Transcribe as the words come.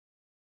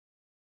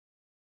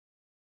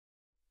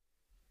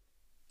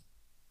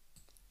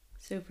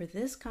So for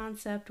this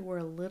concept, we're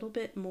a little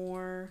bit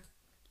more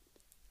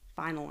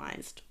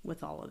finalized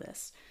with all of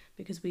this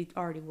because we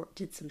already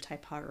did some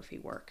typography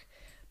work.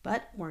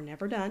 But we're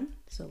never done,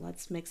 so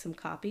let's make some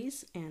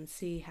copies and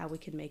see how we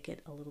can make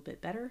it a little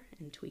bit better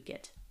and tweak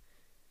it.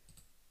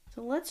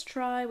 So let's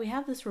try, we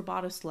have this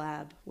Roboto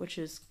slab, which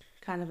has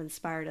kind of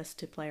inspired us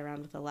to play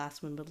around with the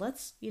last one, but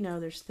let's,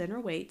 there's thinner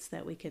weights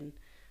that we can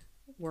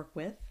work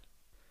with.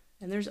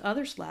 And there's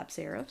other slab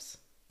serifs.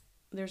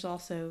 There's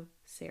also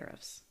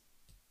serifs.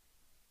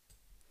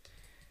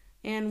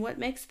 And what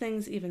makes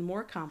things even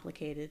more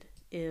complicated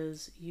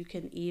is you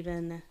can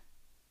even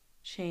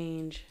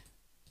change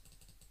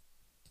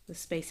the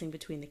spacing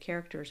between the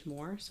characters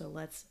more. So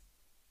let's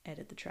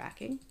edit the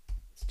tracking.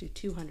 Let's do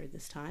 200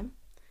 this time,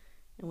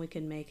 and we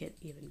can make it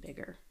even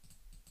bigger.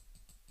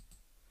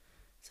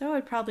 So I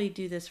would probably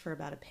do this for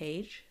about a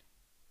page.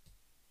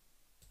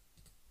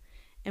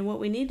 And what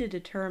we need to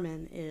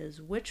determine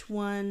is which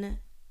one,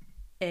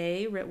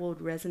 A, will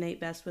resonate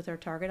best with our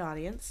target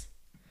audience,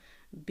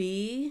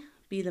 B,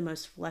 be the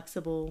most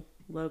flexible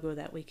logo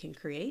that we can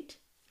create,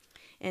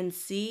 and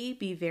C,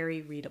 be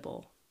very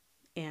readable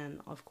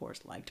and of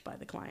course liked by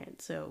the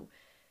client. So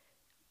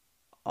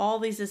all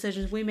these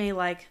decisions, we may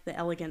like the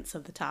elegance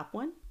of the top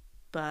one,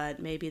 but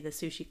maybe the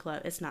Sushi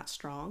Club, it's not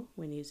strong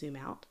when you zoom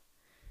out.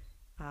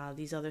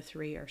 These other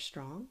three are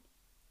strong.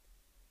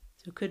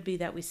 So it could be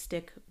that we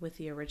stick with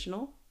the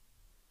original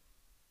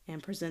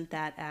and present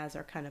that as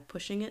our kind of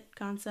pushing it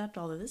concept,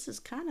 although this is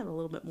kind of a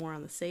little bit more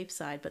on the safe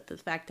side, but the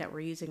fact that we're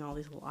using all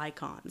these little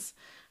icons,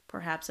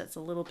 perhaps that's a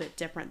little bit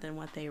different than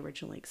what they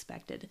originally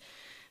expected.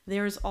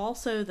 There's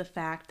also the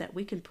fact that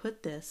we can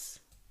put this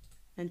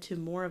into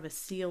more of a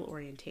seal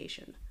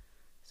orientation.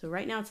 So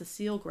right now it's a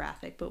seal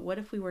graphic, but what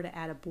if we were to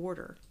add a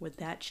border? Would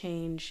that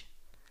change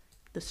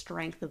the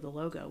strength of the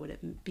logo? Would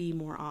it be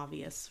more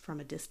obvious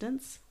from a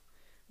distance?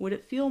 Would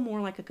it feel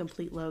more like a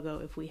complete logo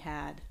if we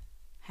had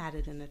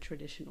it in a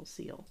traditional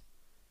seal?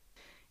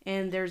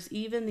 And there's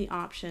even the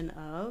option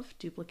of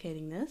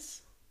duplicating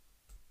this.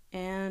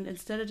 And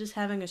instead of just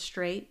having a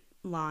straight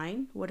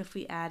line, what if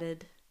we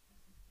added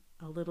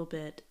a little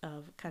bit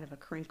of kind of a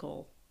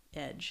crinkle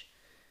edge?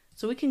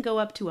 So we can go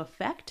up to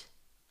Effect,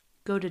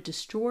 go to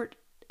Distort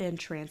and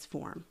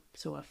Transform.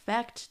 So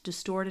Effect,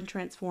 Distort and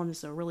Transform. This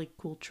is a really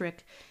cool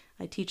trick.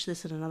 I teach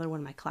this in another one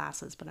of my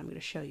classes, but I'm going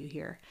to show you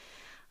here.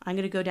 I'm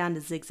going to go down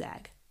to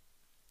Zigzag,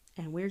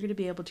 and we're going to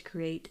be able to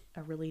create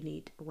a really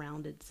neat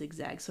rounded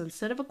zigzag. So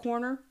instead of a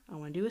corner, I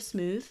want to do a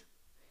smooth,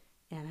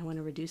 and I want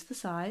to reduce the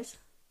size,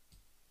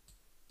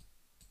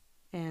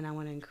 and I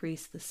want to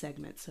increase the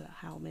segment, so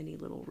how many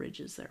little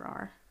ridges there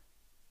are.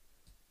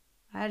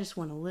 I just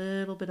want a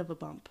little bit of a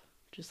bump,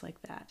 just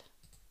like that.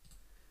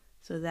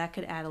 So that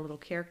could add a little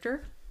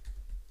character.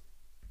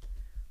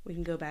 We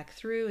can go back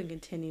through and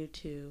continue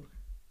to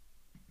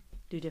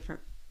do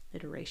different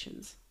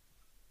iterations.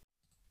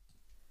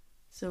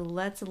 So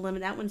let's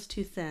eliminate, that one's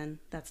too thin,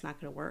 that's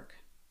not going to work.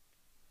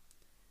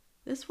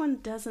 This one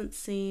doesn't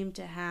seem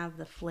to have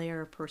the flair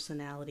of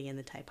personality in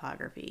the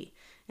typography.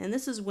 And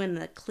this is when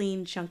the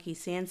clean, chunky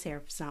sans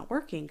serif is not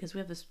working, because we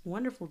have this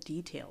wonderful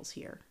details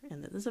here.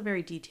 And this is a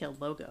very detailed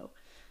logo.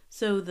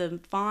 So the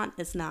font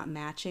is not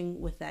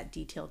matching with that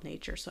detailed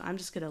nature. So I'm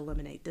just going to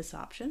eliminate this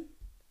option.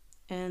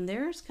 And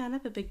there's kind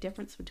of a big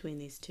difference between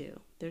these two.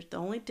 There's the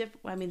only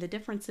the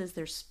difference is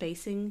there's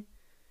spacing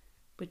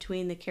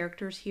between the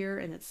characters here,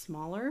 and it's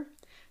smaller.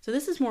 So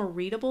this is more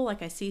readable,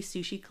 like I see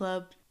Sushi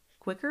Club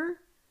quicker.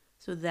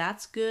 So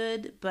that's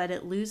good, but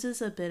it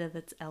loses a bit of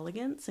its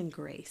elegance and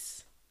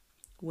grace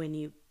when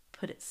you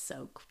put it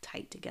so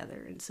tight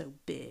together and so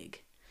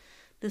big.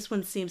 This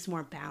one seems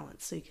more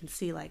balanced, so you can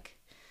see like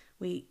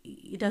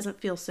it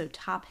doesn't feel so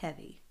top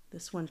heavy.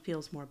 This one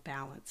feels more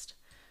balanced.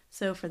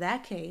 So for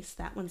that case,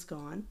 that one's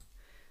gone.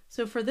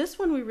 So for this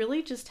one, we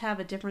really just have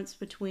a difference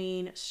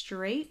between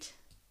straight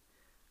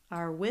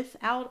or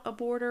without a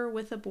border,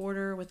 with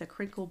a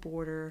crinkle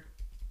border.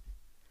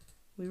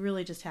 We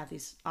really just have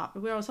these,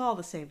 it's all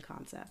the same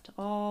concept,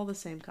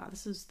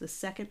 This is the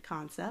second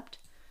concept.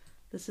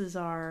 This is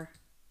our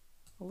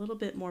a little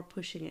bit more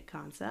pushing it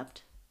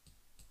concept.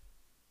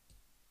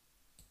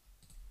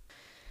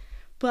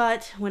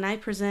 But when I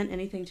present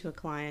anything to a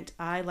client,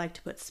 I like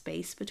to put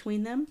space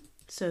between them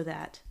so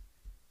that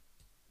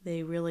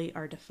they really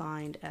are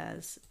defined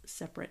as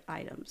separate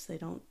items. They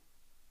don't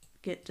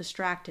get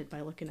distracted by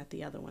looking at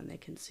the other one. They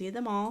can see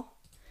them all,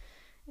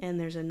 and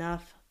there's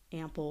enough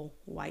ample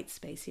white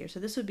space here. So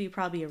this would be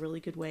probably a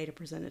really good way to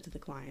present it to the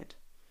client.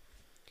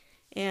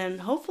 And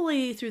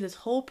hopefully through this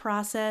whole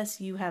process,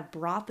 you have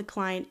brought the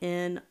client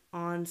in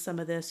on some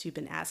of this. You've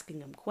been asking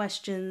them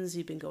questions.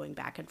 You've been going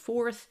back and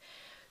forth.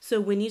 So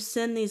when you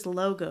send these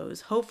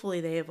logos, hopefully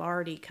they have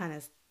already kind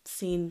of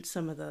seen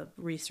some of the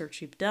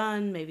research you've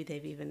done. Maybe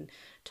they've even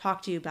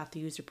talked to you about the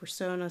user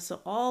persona.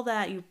 So all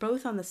that, you're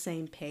both on the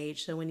same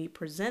page. So when you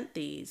present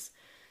these,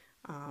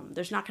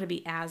 there's not going to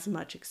be as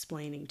much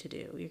explaining to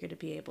do. You're going to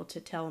be able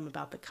to tell them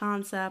about the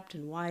concept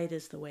and why it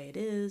is the way it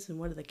is and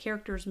what do the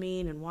characters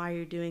mean and why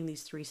you're doing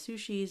these 3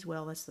 sushis.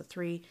 Well, that's the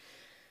 3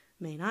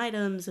 main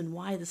items and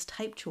why this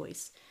type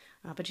choice.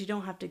 But you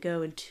don't have to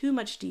go in too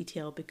much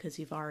detail because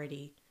you've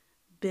already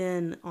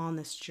been on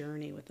this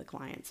journey with the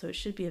client. So it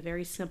should be a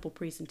very simple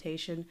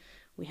presentation.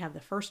 We have the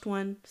first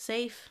one,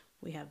 safe.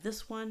 We have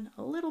this one,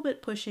 a little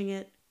bit pushing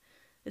it.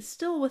 It's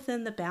still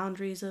within the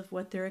boundaries of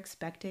what they're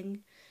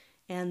expecting.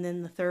 And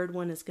then the third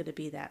one is going to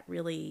be that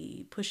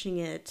really pushing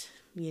it.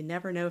 You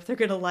never know if they're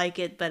going to like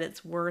it, but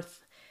it's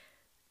worth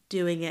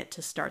doing it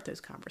to start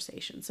those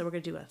conversations. So we're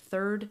going to do a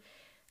third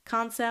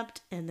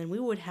concept, and then we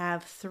would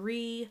have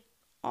 3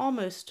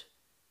 almost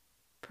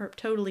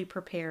totally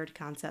prepared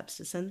concepts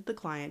to send to the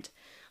client.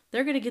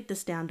 They're going to get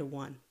this down to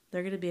 1.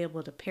 They're going to be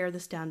able to pare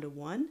this down to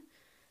 1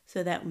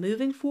 so that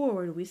moving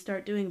forward, we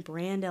start doing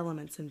brand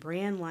elements and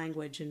brand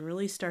language and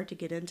really start to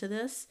get into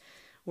this.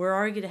 We're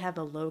already going to have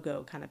a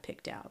logo kind of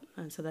picked out,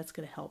 and so that's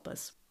going to help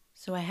us.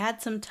 So I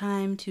had some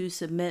time to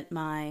submit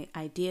my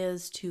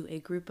ideas to a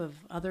group of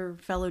other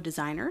fellow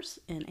designers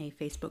in a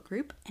Facebook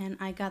group, and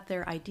I got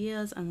their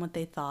ideas on what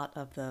they thought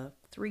of the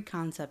 3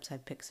 concepts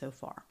I've picked so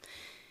far.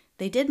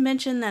 They did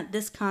mention that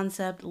this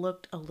concept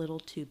looked a little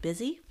too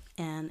busy,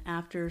 and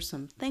after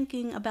some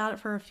thinking about it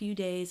for a few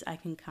days, I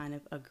can kind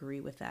of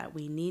agree with that.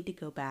 We need to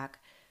go back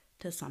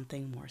to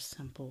something more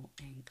simple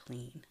and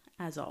clean,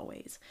 as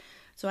always.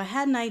 So I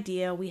had an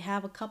idea. We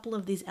have a couple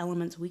of these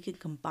elements we could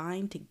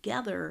combine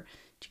together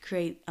to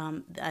create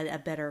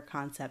a better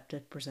concept to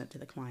present to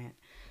the client.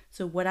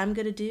 So what I'm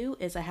going to do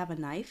is I have a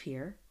knife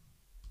here.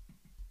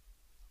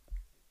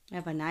 I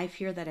have a knife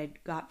here that I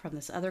got from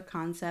this other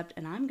concept,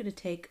 and I'm going to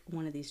take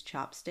one of these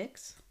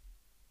chopsticks.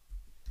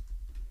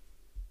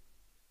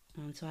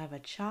 And so I have a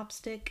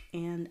chopstick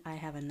and I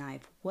have a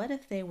knife. What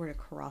if they were to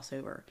cross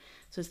over?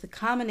 So it's the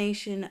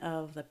combination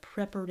of the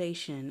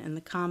preparation and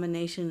the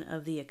combination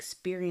of the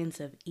experience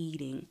of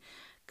eating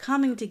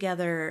coming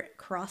together,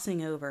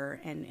 crossing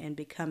over, and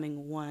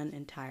becoming one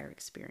entire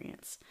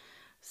experience.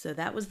 So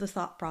that was the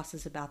thought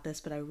process about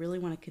this, but I really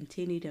want to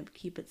continue to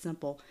keep it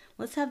simple.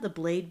 Let's have the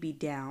blade be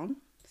down.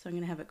 So I'm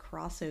going to have it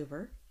cross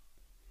over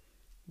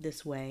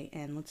this way,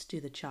 and let's do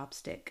the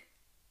chopstick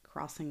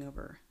crossing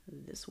over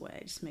this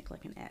way. Just make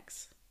like an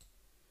X.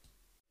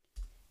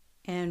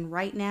 And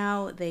right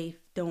now they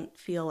don't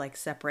feel like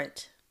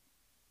separate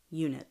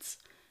units.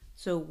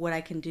 So what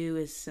I can do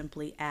is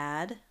simply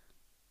add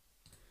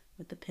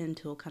with the pen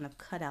tool, kind of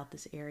cut out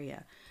this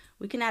area.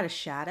 We can add a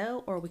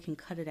shadow or we can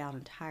cut it out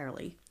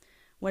entirely.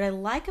 What I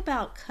like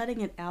about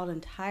cutting it out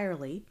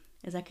entirely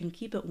is I can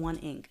keep it 1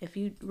 ink. If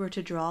you were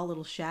to draw a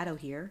little shadow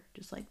here,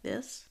 just like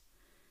this,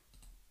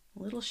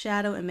 a little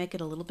shadow, and make it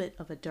a little bit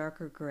of a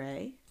darker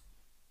gray,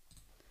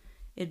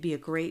 it'd be a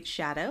great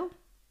shadow.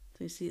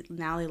 So you see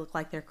now they look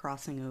like they're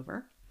crossing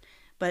over,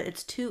 but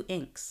it's 2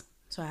 inks.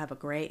 So I have a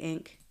gray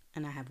ink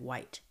and I have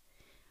white.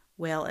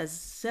 Well, as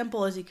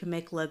simple as you can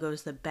make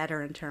logos, the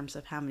better in terms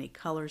of how many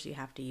colors you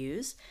have to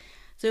use.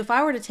 So if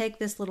I were to take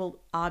this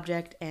little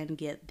object and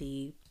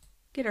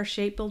get our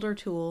shape builder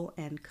tool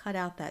and cut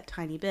out that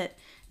tiny bit,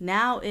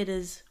 now it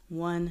is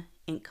 1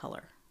 ink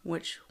color,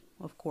 which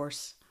of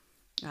course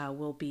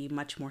will be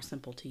much more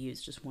simple to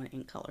use, just 1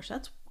 ink color. So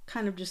that's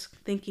kind of just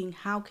thinking,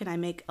 how can I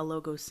make a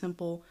logo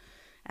simple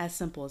as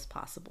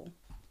possible?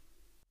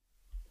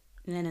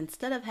 And then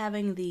instead of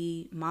having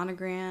the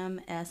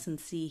monogram S and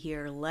C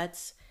here,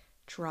 let's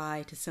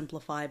try to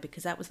simplify,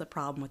 because that was the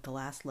problem with the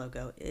last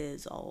logo,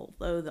 is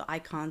although the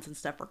icons and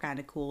stuff were kind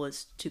of cool,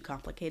 it's too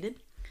complicated.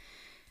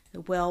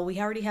 Well, we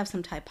already have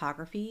some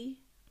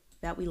typography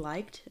that we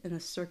liked in the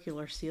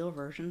circular seal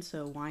version,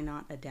 so why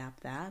not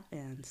adapt that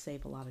and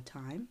save a lot of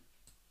time?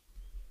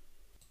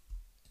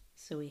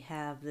 So we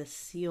have this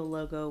seal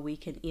logo. We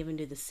can even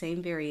do the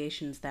same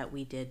variations that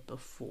we did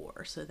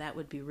before, so that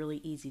would be really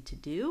easy to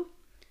do.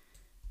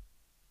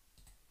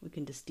 We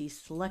can just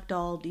deselect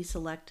all,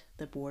 deselect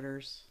the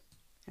borders,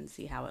 and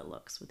see how it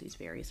looks with these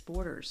various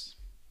borders.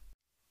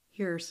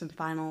 Here are some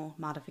final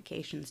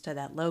modifications to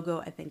that logo.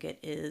 I think it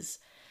is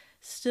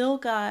still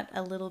got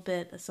a little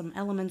bit, some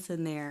elements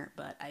in there,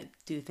 but I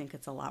do think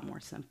it's a lot more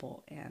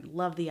simple, and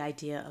love the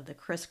idea of the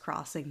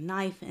crisscrossing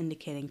knife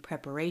indicating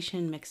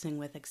preparation mixing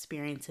with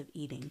experience of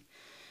eating.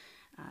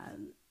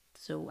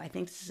 So I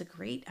think this is a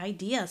great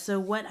idea. So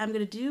what I'm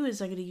going to do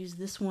is I'm going to use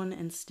this one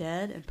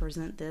instead and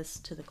present this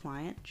to the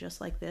client just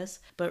like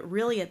this. But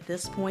really at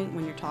this point,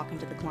 when you're talking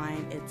to the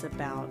client, it's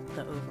about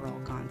the overall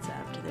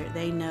concept.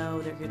 They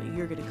know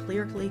you're going to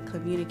clearly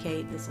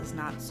communicate. This is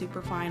not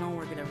super final.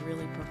 We're going to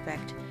really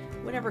perfect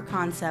whatever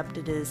concept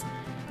it is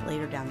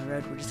later down the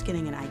road. We're just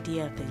getting an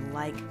idea if they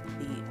like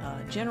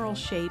the general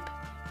shape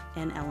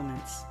and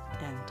elements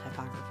and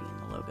typography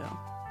in the logo.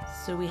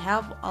 So we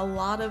have a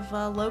lot of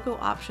logo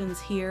options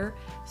here.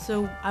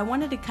 So I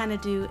wanted to kind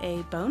of do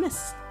a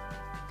bonus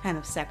kind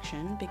of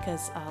section,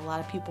 because a lot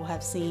of people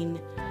have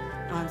seen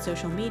on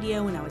social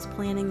media when I was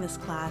planning this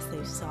class,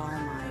 they saw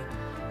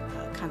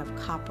my kind of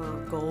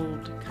copper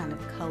gold kind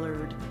of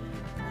colored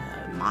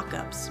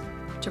mock-ups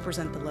to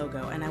present the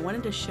logo. And I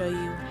wanted to show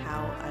you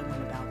how I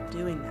went about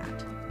doing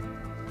that.